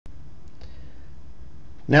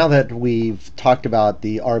Now that we've talked about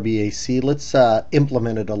the RBAC, let's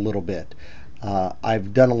implement it a little bit.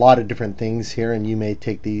 I've done a lot of different things here, and you may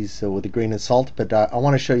take these with a grain of salt, but I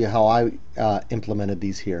want to show you how I implemented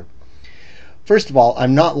these here. First of all,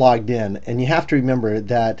 I'm not logged in, and you have to remember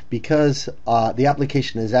that because the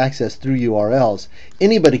application is accessed through URLs,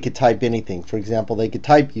 anybody could type anything. For example, they could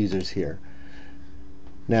type users here.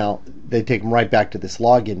 Now, they take them right back to this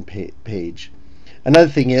login page. Another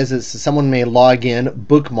thing is someone may log in,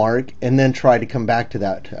 bookmark, and then try to come back to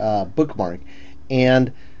that bookmark.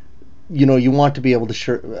 And you want to be able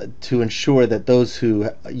to ensure that those who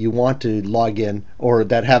you want to log in or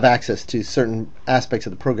that have access to certain aspects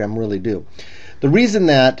of the program really do. The reason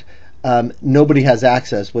that nobody has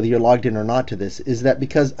access, whether you're logged in or not, to this is that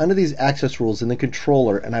because under these access rules in the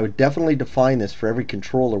controller, and I would definitely define this for every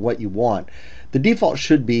controller what you want, the default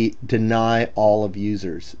should be deny all of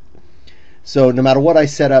users. So no matter what I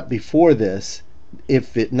set up before this,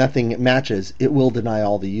 if nothing matches, it will deny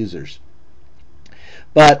all the users.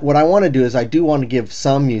 But what I want to do is I do want to give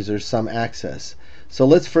some users some access. So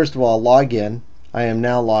let's first of all log in. I am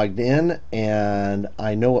now logged in and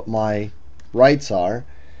I know what my rights are.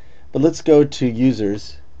 But let's go to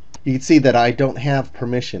users. You can see that I don't have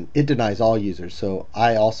permission. It denies all users, so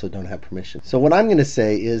I also don't have permission. So what I'm going to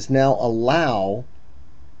say is now allow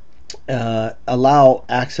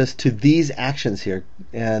access to these actions here,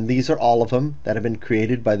 and these are all of them that have been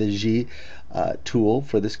created by the Yii tool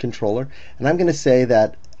for this controller. And I'm going to say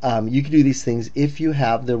that you can do these things if you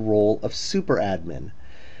have the role of super admin.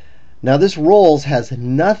 Now this roles has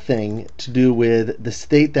nothing to do with the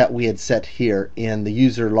state that we had set here in the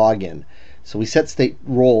user login. So we set state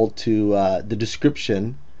role to the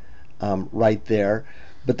description right there,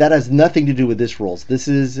 but that has nothing to do with this roles. This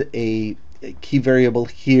is a key variable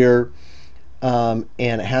here, and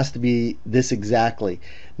it has to be this exactly.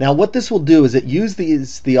 Now what this will do is it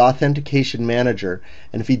uses the authentication manager,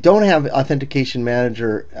 and if you don't have authentication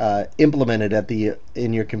manager implemented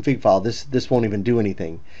in your config file, this won't even do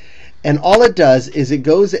anything. And all it does is it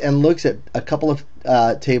goes and looks at a couple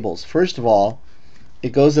of tables. First of all,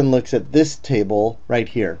 it goes and looks at this table right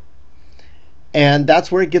here. And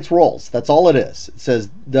that's where it gets roles. That's all it is. It says,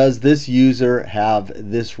 does this user have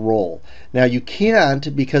this role? Now you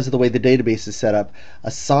can't, because of the way the database is set up,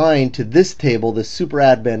 assign to this table the super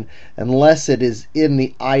admin unless it is in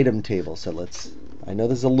the item table. So I know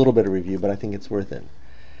there's a little bit of review, but I think it's worth it.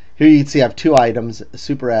 Here you can see I have two items, a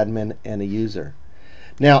super admin and a user.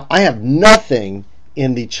 Now I have nothing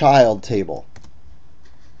in the child table.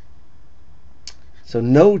 So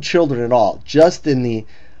no children at all, just in the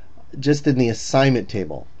assignment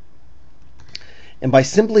table. And by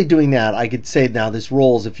simply doing that, I could say now this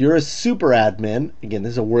roles, if you're a super admin, again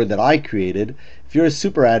this is a word that I created, if you're a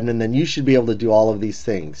super admin, then you should be able to do all of these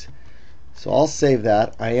things. So I'll save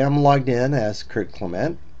that. I am logged in as Kurt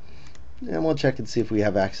Clement, and we'll check and see if we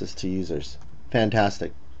have access to users.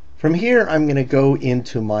 Fantastic. From here I'm going to go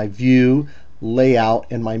into my view, layout,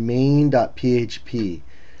 and my main.php.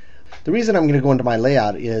 The reason I'm going to go into my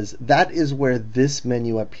layout is that is where this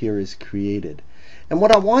menu up here is created. And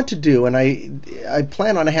what I want to do, and I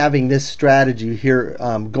plan on having this strategy here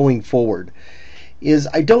going forward, is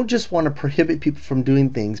I don't just want to prohibit people from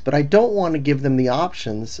doing things, but I don't want to give them the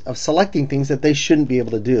options of selecting things that they shouldn't be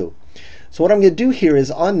able to do. So what I'm going to do here is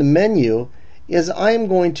on the menu is I'm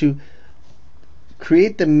going to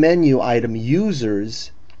create the menu item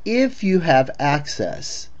users if you have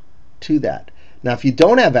access to that. Now if you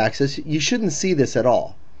don't have access, you shouldn't see this at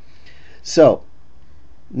all. So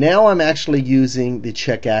now I'm actually using the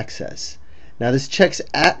check access. Now this check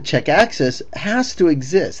access has to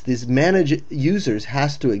exist. This manage users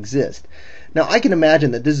has to exist. Now I can imagine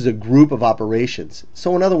that this is a group of operations.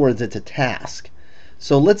 So in other words, it's a task.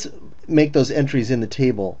 So let's make those entries in the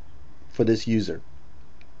table for this user.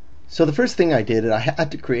 So the first thing I did, I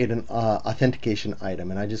had to create an authentication item,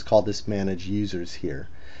 and I just called this manage users here.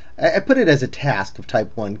 I put it as a task of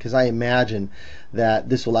type 1 because I imagine that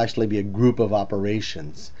this will actually be a group of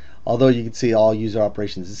operations. Although you can see all user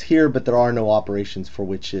operations is here, but there are no operations for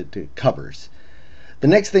which it covers. The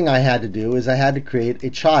next thing I had to do is I had to create a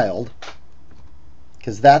child,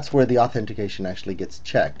 because that's where the authentication actually gets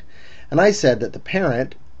checked. And I said that the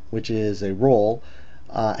parent, which is a role,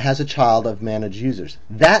 has a child of manage users.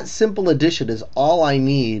 That simple addition is all I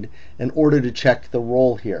need in order to check the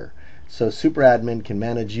role here. So super admin can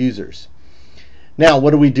manage users. Now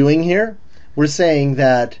what are we doing here? We're saying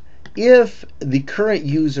that if the current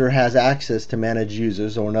user has access to manage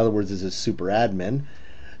users, or in other words is a super admin,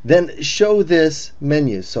 then show this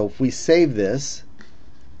menu. So if we save this,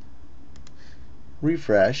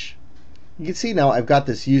 refresh, you can see now I've got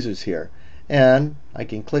this users here. and I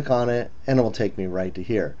can click on it and it will take me right to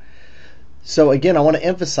here. So again, I want to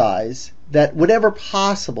emphasize that whenever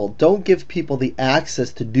possible, don't give people the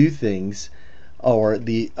access to do things or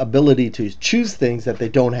the ability to choose things that they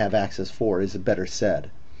don't have access for, is better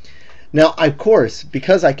said. Now, of course,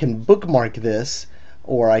 because I can bookmark this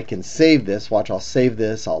or I can save this, watch, I'll save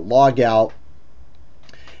this, I'll log out,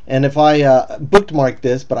 and if I bookmark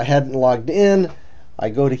this but I hadn't logged in, I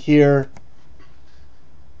go to here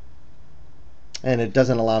and it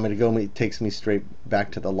doesn't allow me to go, it takes me straight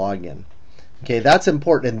back to the login. Okay, that's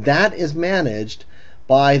important, and that is managed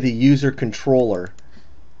by the user controller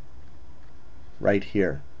right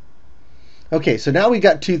here. Okay, so now we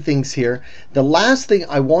got two things here. The last thing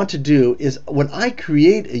I want to do is when I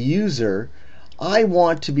create a user, I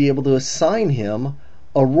want to be able to assign him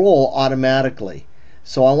a role automatically.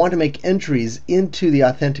 So I want to make entries into the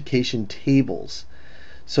authentication tables.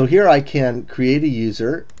 So here I can create a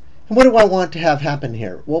user. And what do I want to have happen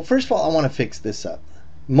here? Well, first of all, I want to fix this up.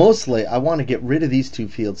 Mostly, I want to get rid of these two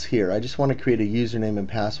fields here. I just want to create a username and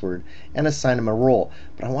password and assign them a role.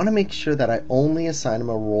 But I want to make sure that I only assign them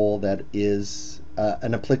a role that is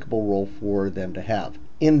an applicable role for them to have.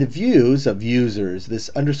 In the views of users, this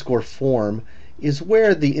underscore form is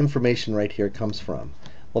where the information right here comes from.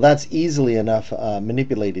 Well, that's easily enough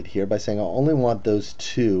manipulated here by saying I only want those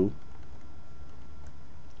two.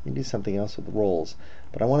 You can do something else with the roles,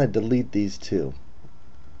 but I want to delete these two.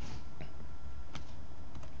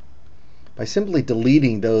 By simply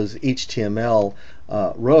deleting those HTML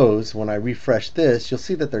rows, when I refresh this, you'll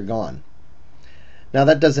see that they're gone. Now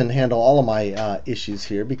that doesn't handle all of my issues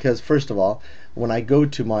here, because first of all, when I go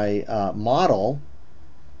to my model,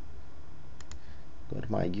 go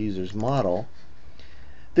to my user's model,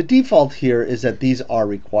 the default here is that these are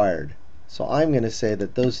required. So I'm going to say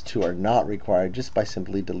that those two are not required just by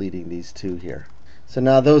simply deleting these two here. So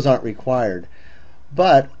now those aren't required.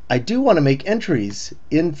 But I do want to make entries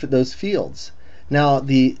in those fields. Now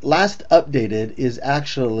the last updated is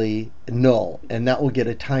actually null, and that will get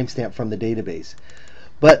a timestamp from the database.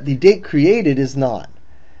 But the date created is not.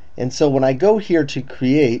 And so when I go here to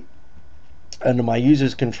create under my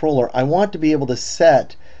user's controller, I want to be able to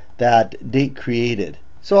set that date created.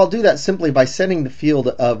 So I'll do that simply by setting the field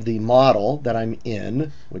of the model that I'm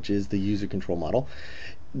in, which is the user control model,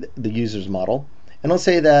 the user's model. And I'll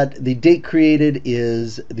say that the date created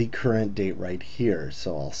is the current date right here.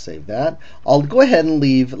 So I'll save that. I'll go ahead and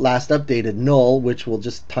leave last updated null, which will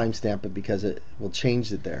just timestamp it because it will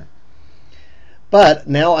change it there. But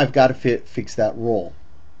now I've got to fix that role.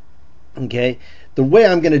 Okay, the way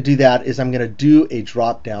I'm going to do that is I'm going to do a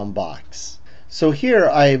drop-down box. So here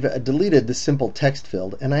I've deleted the simple text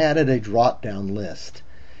field and I added a drop-down list.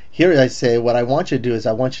 Here I say what I want you to do is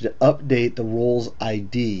I want you to update the roles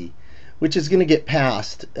ID, which is going to get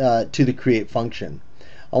passed to the create function.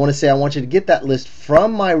 I want to say I want you to get that list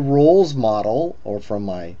from my roles model or from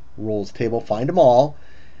my roles table, find them all.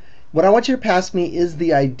 What I want you to pass me is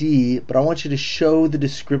the ID, but I want you to show the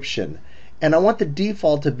description. And I want the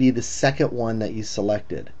default to be the second one that you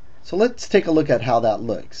selected. So let's take a look at how that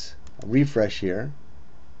looks. I'll refresh here.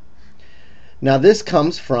 Now this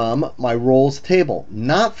comes from my roles table,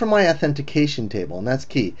 not from my authentication table, and that's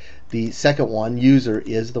key. The second one, user,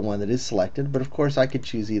 is the one that is selected, but of course I could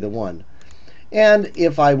choose either one. And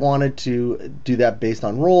if I wanted to do that based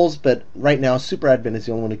on roles, but right now SuperAdmin is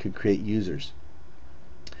the only one who could create users.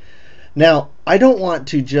 Now I don't want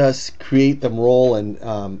to just create them role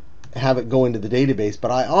and have it go into the database,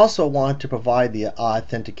 but I also want to provide the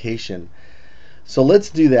authentication. So let's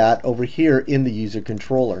do that over here in the user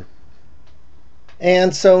controller.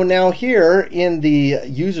 And so now here in the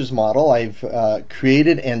users model, I've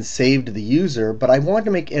created and saved the user, but I want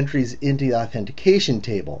to make entries into the authentication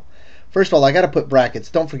table. First of all, I got to put brackets.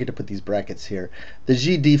 Don't forget to put these brackets here. The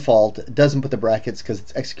Yii default doesn't put the brackets because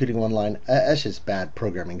it's executing one line. That's just bad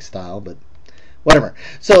programming style, but whatever.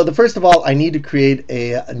 So first of all, I need to create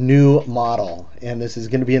a new model, and this is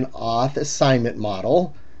going to be an auth assignment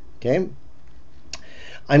model. Okay.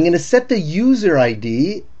 I'm going to set the user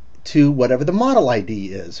ID to whatever the model ID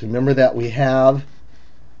is. Remember that we have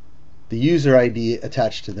the user ID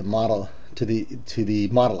attached to the model to the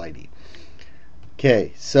model ID.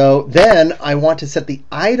 Okay, so then I want to set the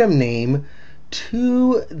item name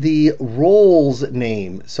to the roles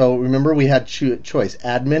name. So remember we had choice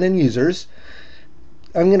admin and users.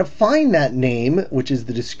 I'm going to find that name, which is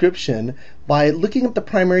the description, by looking up the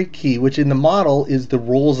primary key, which in the model is the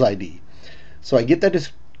roles ID. So I get that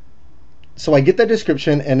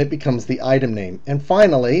description and it becomes the item name. And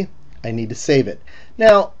finally, I need to save it.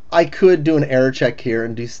 Now, I could do an error check here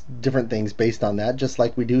and do different things based on that, just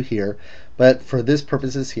like we do here. But for this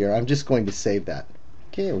purposes here, I'm just going to save that.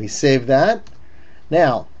 Okay, we save that.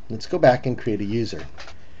 Now, let's go back and create a user.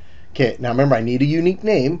 Okay, now remember, I need a unique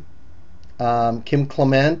name. Kim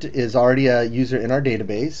Clement is already a user in our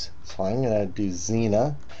database, so I'm going to do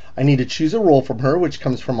Zena. I need to choose a role from her, which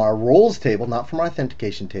comes from our roles table, not from our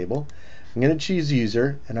authentication table. I'm going to choose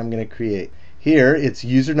user, and I'm going to create. Here, it's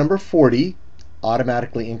user number 40,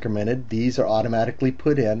 automatically incremented. These are automatically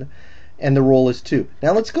put in, and the role is 2.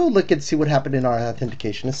 Now let's go look and see what happened in our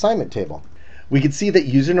authentication assignment table. We can see that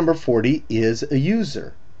user number 40 is a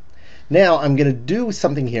user. Now I'm going to do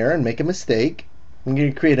something here and make a mistake. I'm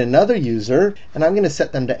going to create another user, and I'm going to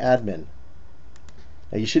set them to admin.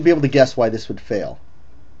 Now you should be able to guess why this would fail.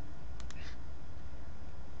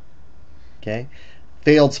 Okay,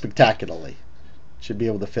 failed spectacularly. Should be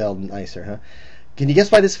able to fail nicer, huh? Can you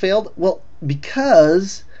guess why this failed? Well,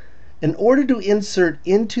 because in order to insert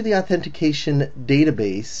into the authentication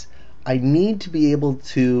database, I need to be able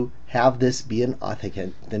to have this be an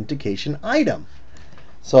authentication item.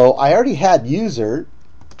 So I already had user.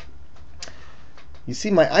 You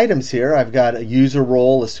see my items here. I've got a user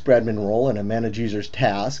role, a super admin role, and a manage users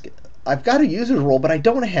task. I've got a user role, but I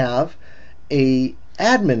don't have a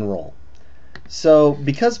admin role. So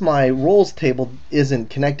because my roles table isn't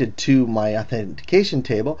connected to my authentication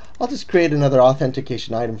table, I'll just create another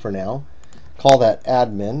authentication item for now. Call that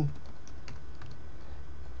admin.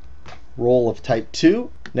 Role of type 2.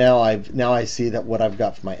 Now I see that what I've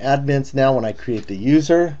got for my admins. Now when I create the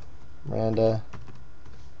user, Miranda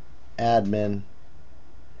admin,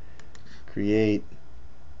 create,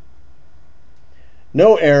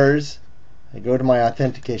 no errors. I go to my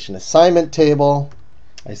authentication assignment table.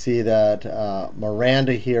 I see that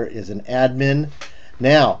Miranda here is an admin.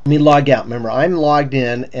 Now let me log out. Remember, I'm logged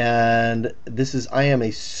in, and I am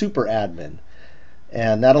a super admin,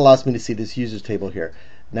 and that allows me to see this users table here.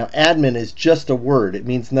 Now admin is just a word. It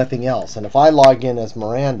means nothing else. And if I log in as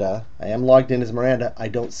Miranda, I am logged in as Miranda, I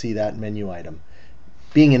don't see that menu item.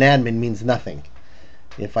 Being an admin means nothing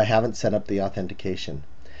if I haven't set up the authentication.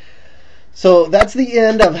 So that's the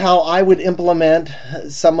end of how I would implement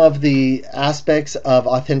some of the aspects of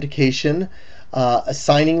authentication,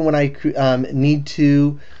 assigning when I need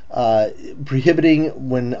to, prohibiting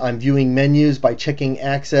when I'm viewing menus by checking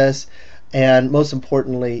access, and most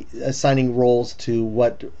importantly, assigning roles to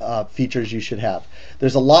what features you should have.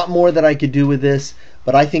 There's a lot more that I could do with this,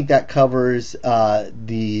 but I think that covers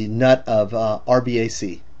the nut of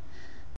RBAC.